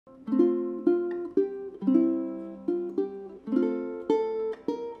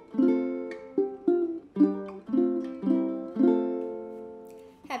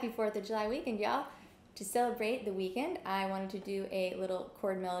4th of July weekend, y'all. To celebrate the weekend, I wanted to do a little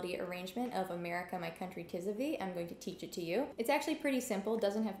chord melody arrangement of America, My Country, 'Tis of Thee. I'm going to teach it to you. It's actually pretty simple,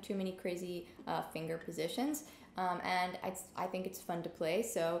 doesn't have too many crazy finger positions, and I think it's fun to play,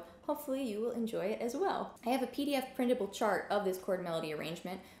 so hopefully you will enjoy it as well. I have a PDF printable chart of this chord melody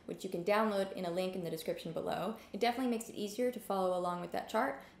arrangement, which you can download in a link in the description below. It definitely makes it easier to follow along with that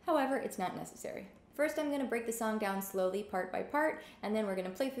chart, however, it's not necessary. First, I'm going to break the song down slowly, part by part, and then we're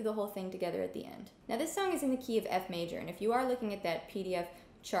going to play through the whole thing together at the end. Now, this song is in the key of F major, and if you are looking at that PDF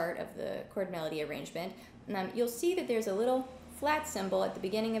chart of the chord melody arrangement, you'll see that there's a little flat symbol at the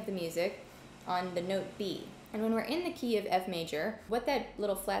beginning of the music on the note B. And when we're in the key of F major, what that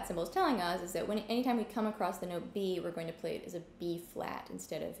little flat symbol is telling us is that anytime we come across the note B, we're going to play it as a B flat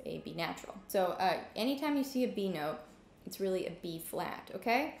instead of a B natural. So anytime you see a B note, it's really a B flat,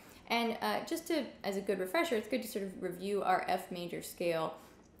 okay? And as a good refresher, it's good to sort of review our F major scale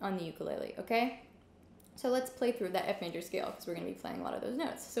on the ukulele, okay? So let's play through that F major scale because we're going to be playing a lot of those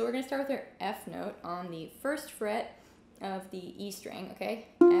notes. So we're going to start with our F note on the first fret of the E string, okay?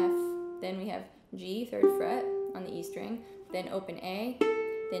 F, then we have G, 3rd fret on the E string, then open A,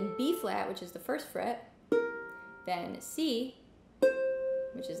 then B flat, which is the 1st fret, then C,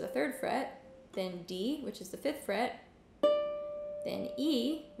 which is the 3rd fret, then D, which is the 5th fret, then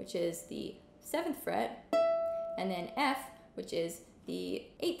E, which is the 7th fret, and then F, which is the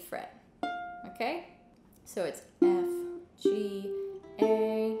 8th fret, okay? So it's F, G,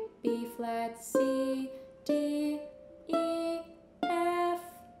 A, B flat, C, D, E, F.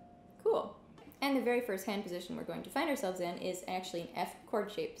 Cool. And the very first hand position we're going to find ourselves in is actually an F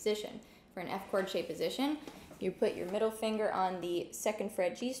chord shape position. For an F chord shape position, you put your middle finger on the 2nd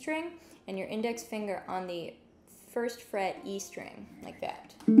fret G string and your index finger on the 1st fret E string, like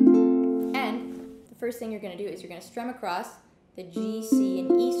that. And the first thing you're going to do is you're going to strum across the G, C, and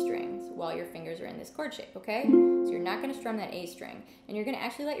E strings while your fingers are in this chord shape, okay? So you're not going to strum that A string. And you're going to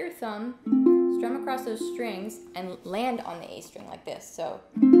actually let your thumb strum across those strings and land on the A string like this, so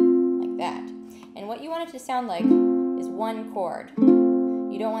like that. And what you want it to sound like is one chord.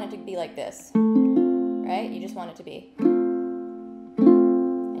 You don't want it to be like this, right? You just want it to be.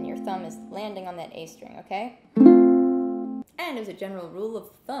 And your thumb is landing on that A string, okay? And as a general rule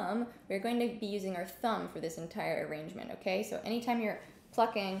of thumb, we're going to be using our thumb for this entire arrangement, okay? So anytime you're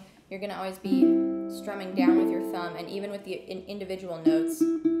plucking, you're going to always be strumming down with your thumb, and even with the individual notes,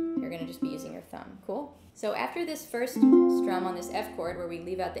 you're going to just be using your thumb, cool? So after this first strum on this F chord where we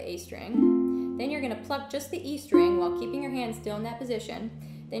leave out the A string, then you're going to pluck just the E string while keeping your hand still in that position.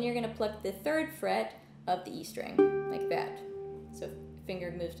 Then you're going to pluck the 3rd fret of the E string, like that. So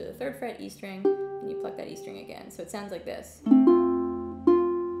finger moves to the 3rd fret, E string, and you pluck that E string again. So it sounds like this.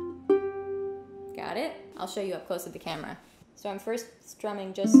 Got it? I'll show you up close with the camera. So I'm first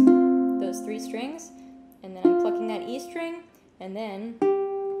strumming just those 3 strings, and then I'm plucking that E string, and then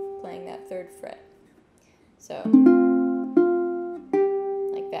playing that 3rd fret. So,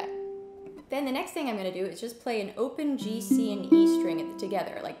 like that. Then the next thing I'm going to do is just play an open G, C, and E string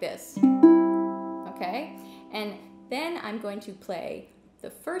together, like this. Okay? And then I'm going to play the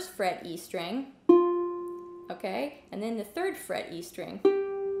 1st fret E string, okay, and then the 3rd fret E string,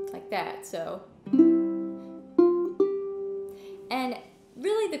 like that, so. And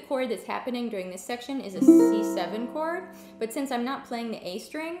really the chord that's happening during this section is a C7 chord, but since I'm not playing the A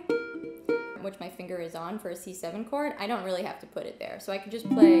string, which my finger is on for a C7 chord, I don't really have to put it there. So I can just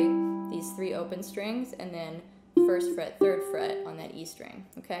play these 3 open strings and then 1st fret, 3rd fret on that E string,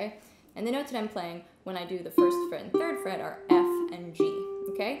 okay? And the notes that I'm playing when I do the 1st fret and 3rd fret are F and G,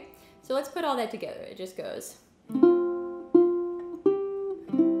 okay? So let's put all that together. It just goes.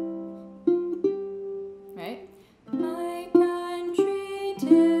 Right? My country,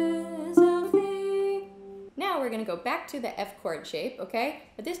 'tis of thee. Now we're going to go back to the F chord shape, okay?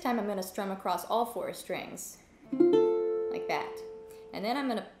 But this time I'm going to strum across all 4 strings, like that. And then I'm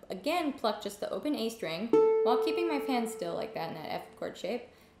going to, again, pluck just the open A string while keeping my hand still like that in that F chord shape.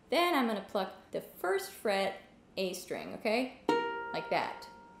 Then I'm going to pluck the 1st fret A string, okay? Like that.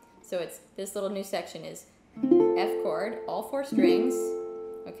 So it's this little new section is F chord, all 4 strings,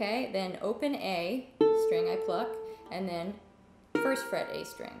 okay? Then open A string I pluck, and then 1st fret A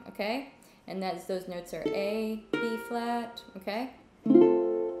string, okay? And those notes are A, B flat, okay?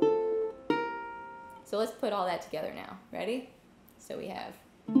 So let's put all that together now. Ready? So we have.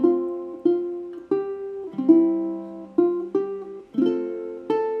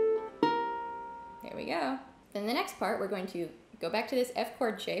 There we go. Then the next part, we're going to go back to this F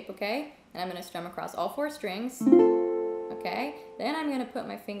chord shape, okay? And I'm going to strum across all 4 strings, okay? Then I'm going to put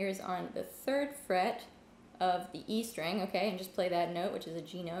my fingers on the 3rd fret of the E string, okay, and just play that note, which is a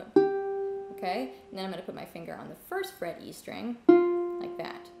G note, okay? And then I'm going to put my finger on the first fret E string, like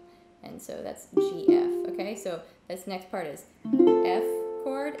that. And so that's G, F, okay? So this next part is F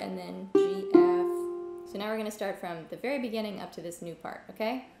chord and then G, F. So now we're going to start from the very beginning up to this new part,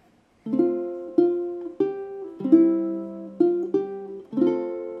 okay?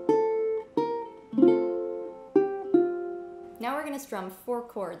 Now we're going to strum 4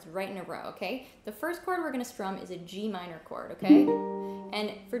 chords right in a row, okay? The first chord we're going to strum is a G minor chord, okay?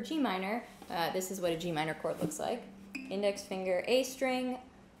 And for G minor, this is what a G minor chord looks like. Index finger A string,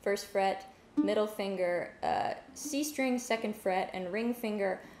 first fret, middle finger C string, second fret, and ring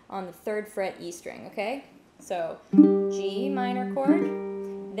finger on the third fret E string, okay? So G minor chord,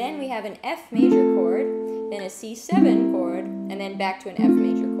 then we have an F major chord, then a C7 chord, and then back to an F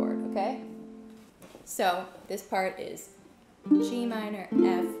major chord, okay? So this part is G minor,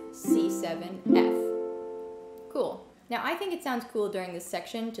 F, C7, F. Cool. Now I think it sounds cool during this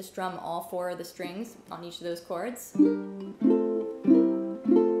section to strum all 4 of the strings on each of those chords.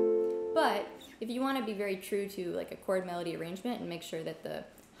 But if you want to be very true to like a chord melody arrangement and make sure that the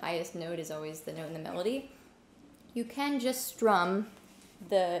highest note is always the note in the melody, you can just strum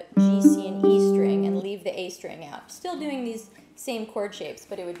the G, C, and E string and leave the A string out. Still doing these same chord shapes,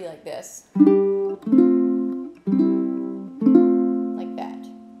 but it would be like this.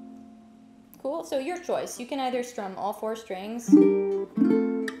 Cool, so your choice. You can either strum all 4 strings like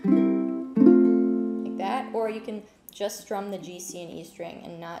that, or you can just strum the G, C, and E string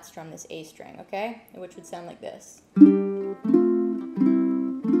and not strum this A string, okay? Which would sound like this.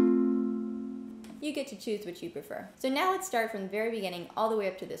 You get to choose which you prefer. So now let's start from the very beginning all the way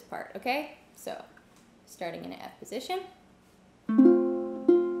up to this part, okay? So, starting in an F position.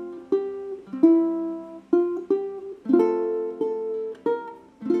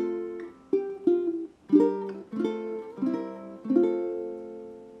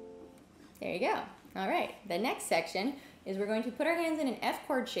 There you go. All right, the next section is we're going to put our hands in an F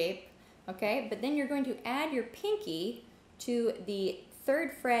chord shape, okay? But then you're going to add your pinky to the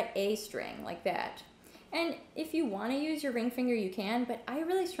 3rd fret A string, like that. And if you want to use your ring finger, you can, but I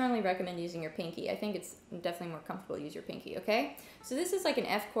really strongly recommend using your pinky. I think it's definitely more comfortable to use your pinky, okay? So this is like an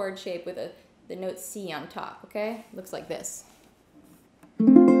F chord shape with the note C on top, okay? Looks like this.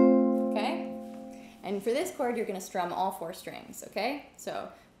 Okay? And for this chord, you're going to strum all 4 strings, okay? So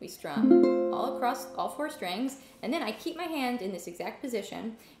we strum all across all 4 strings, and then I keep my hand in this exact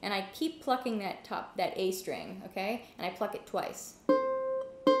position, and I keep plucking that A string, okay? And I pluck it twice,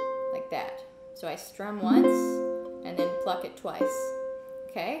 like that. So I strum once, and then pluck it twice,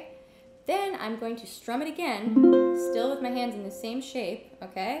 okay? Then I'm going to strum it again, still with my hands in the same shape,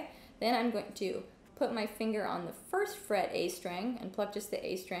 okay? Then I'm going to put my finger on the 1st fret A string and pluck just the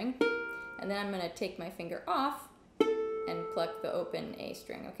A string, and then I'm going to take my finger off and pluck the open A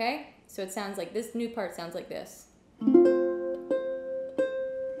string, okay? So it sounds like, this new part sounds like this.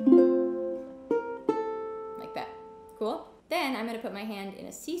 Like that. Cool? Then I'm going to put my hand in a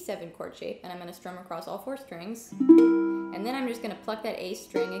C7 chord shape, and I'm going to strum across all 4 strings. And then I'm just going to pluck that A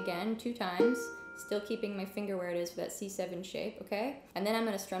string again 2 times, still keeping my finger where it is for that C7 shape, okay? And then I'm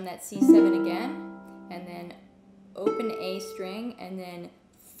going to strum that C7 again, and then open A string, and then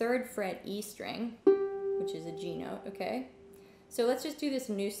 3rd fret E string, which is a G note, okay? So let's just do this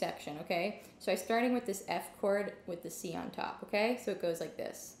new section, okay? So I'm starting with this F chord with the C on top, okay? So it goes like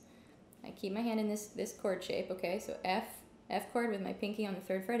this. I keep my hand in this chord shape, okay? So F chord with my pinky on the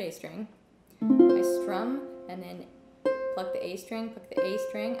 3rd fret A string. I strum and then pluck the A string, pluck the A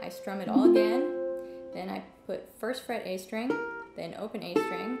string. I strum it all again. Then I put 1st fret A string, then open A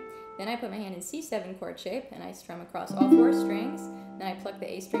string. Then I put my hand in C7 chord shape and I strum across all 4 strings. Then I pluck the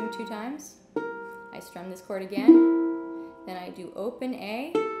A string 2 times. I strum this chord again. Then I do open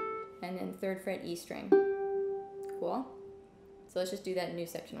A and then 3rd fret E string. Cool? So let's just do that new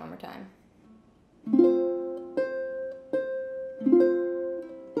section one more time.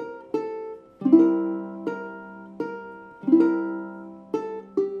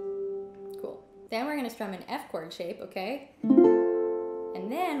 Cool. Then we're going to strum an F chord shape, okay?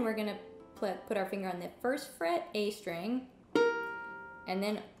 And then we're going to put our finger on the 1st fret A string, and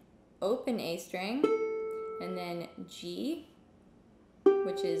then open A string, and then G,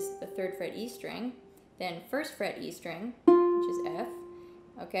 which is the 3rd fret E string, then 1st fret E string, which is F,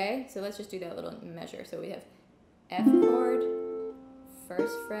 okay? So let's just do that little measure. So we have F chord,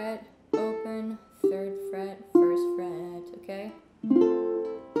 1st fret, open, 3rd fret, 1st fret, okay?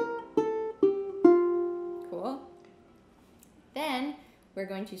 Cool. Then we're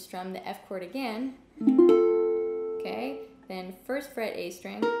going to strum the F chord again, okay? Then 1st fret A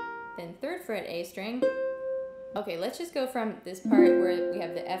string, then 3rd fret A string, Okay, let's just go from this part where we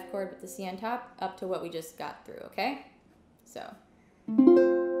have the F chord with the C on top up to what we just got through, okay? So.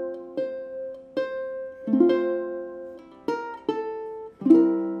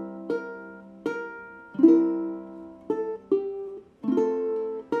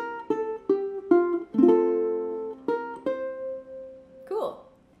 Cool.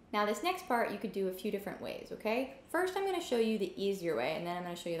 Now this next part you could do a few different ways, okay? First I'm going to show you the easier way, and then I'm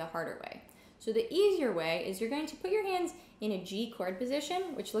going to show you the harder way. So the easier way is you're going to put your hands in a G chord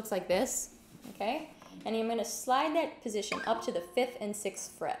position, which looks like this, okay? And I'm going to slide that position up to the 5th and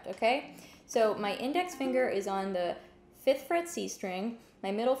 6th fret, okay? So my index finger is on the 5th fret C string, my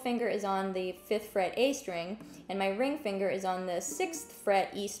middle finger is on the 5th fret A string, and my ring finger is on the 6th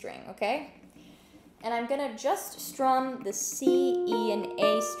fret E string, okay? And I'm going to just strum the C, E, and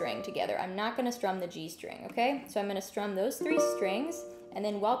A string together. I'm not going to strum the G string, okay? So I'm going to strum those 3 strings, and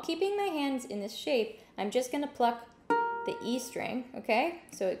then while keeping my hands in this shape, I'm just going to pluck the E string, okay?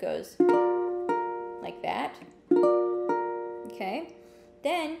 So it goes like that, okay?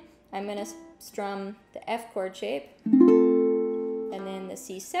 Then I'm going to strum the F chord shape, and then the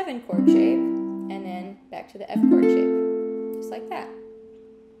C7 chord shape, and then back to the F chord shape, just like that.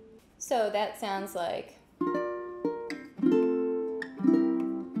 So that sounds like.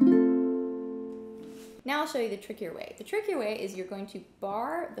 Now I'll show you the trickier way. The trickier way is you're going to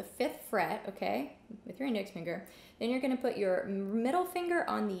bar the 5th fret, okay, with your index finger. Then you're going to put your middle finger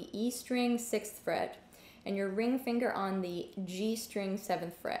on the E string 6th fret and your ring finger on the G string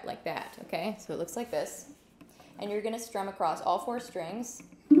 7th fret, like that, okay? So it looks like this. And you're going to strum across all 4 strings.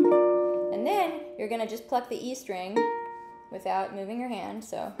 And then you're going to just pluck the E string without moving your hand,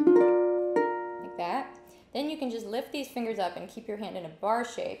 so like that. Then you can just lift these fingers up and keep your hand in a bar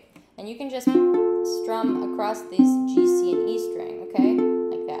shape, and you can just strum across these G, C, and E string, okay?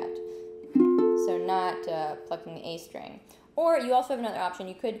 Like that. So not plucking the A string. Or you also have another option.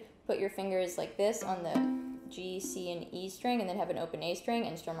 You could put your fingers like this on the G, C, and E string and then have an open A string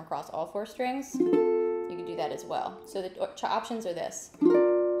and strum across all 4 strings. You could do that as well. So the options are this.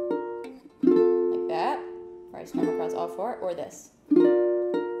 Like that, where I strum across all 4, or this,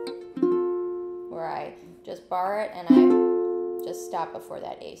 where I just bar it and I just stop before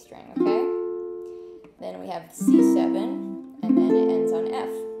that A string, okay? Then we have C7, and then it ends on F,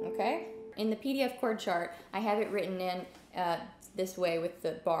 okay? In the PDF chord chart, I have it written in this way with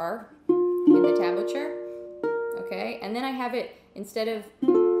the bar in the tablature, okay? And then I have it, instead of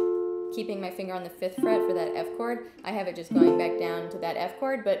keeping my finger on the 5th fret for that F chord, I have it just going back down to that F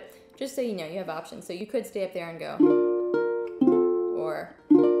chord, but just so you know, you have options. So you could stay up there and go, or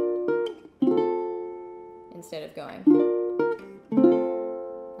instead of going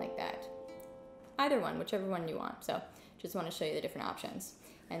like that. Either one, whichever one you want. So just want to show you the different options.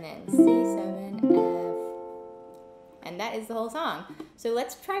 And then C7, F, and that is the whole song. So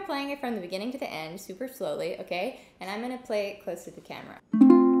let's try playing it from the beginning to the end, super slowly, okay? And I'm going to play it close to the camera.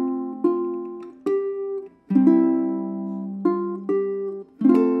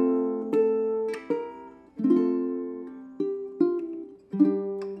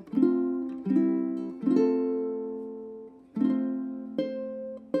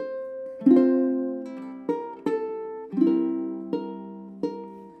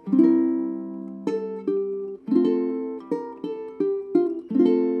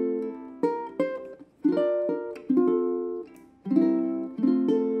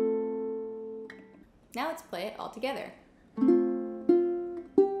 Now let's play it all together.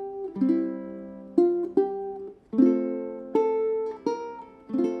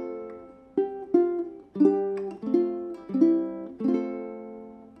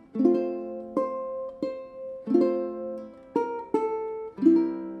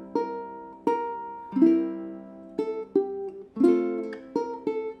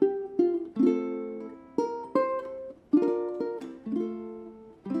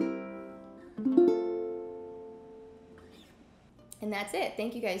 And that's it.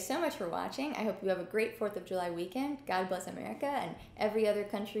 Thank you guys so much for watching. I hope you have a great 4th of July weekend. God bless America and every other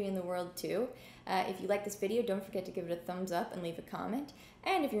country in the world too. If you like this video, don't forget to give it a thumbs up and leave a comment.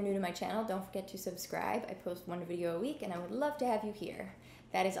 And if you're new to my channel, don't forget to subscribe. I post 1 video a week and I would love to have you here.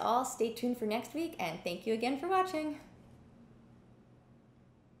 That is all. Stay tuned for next week and thank you again for watching.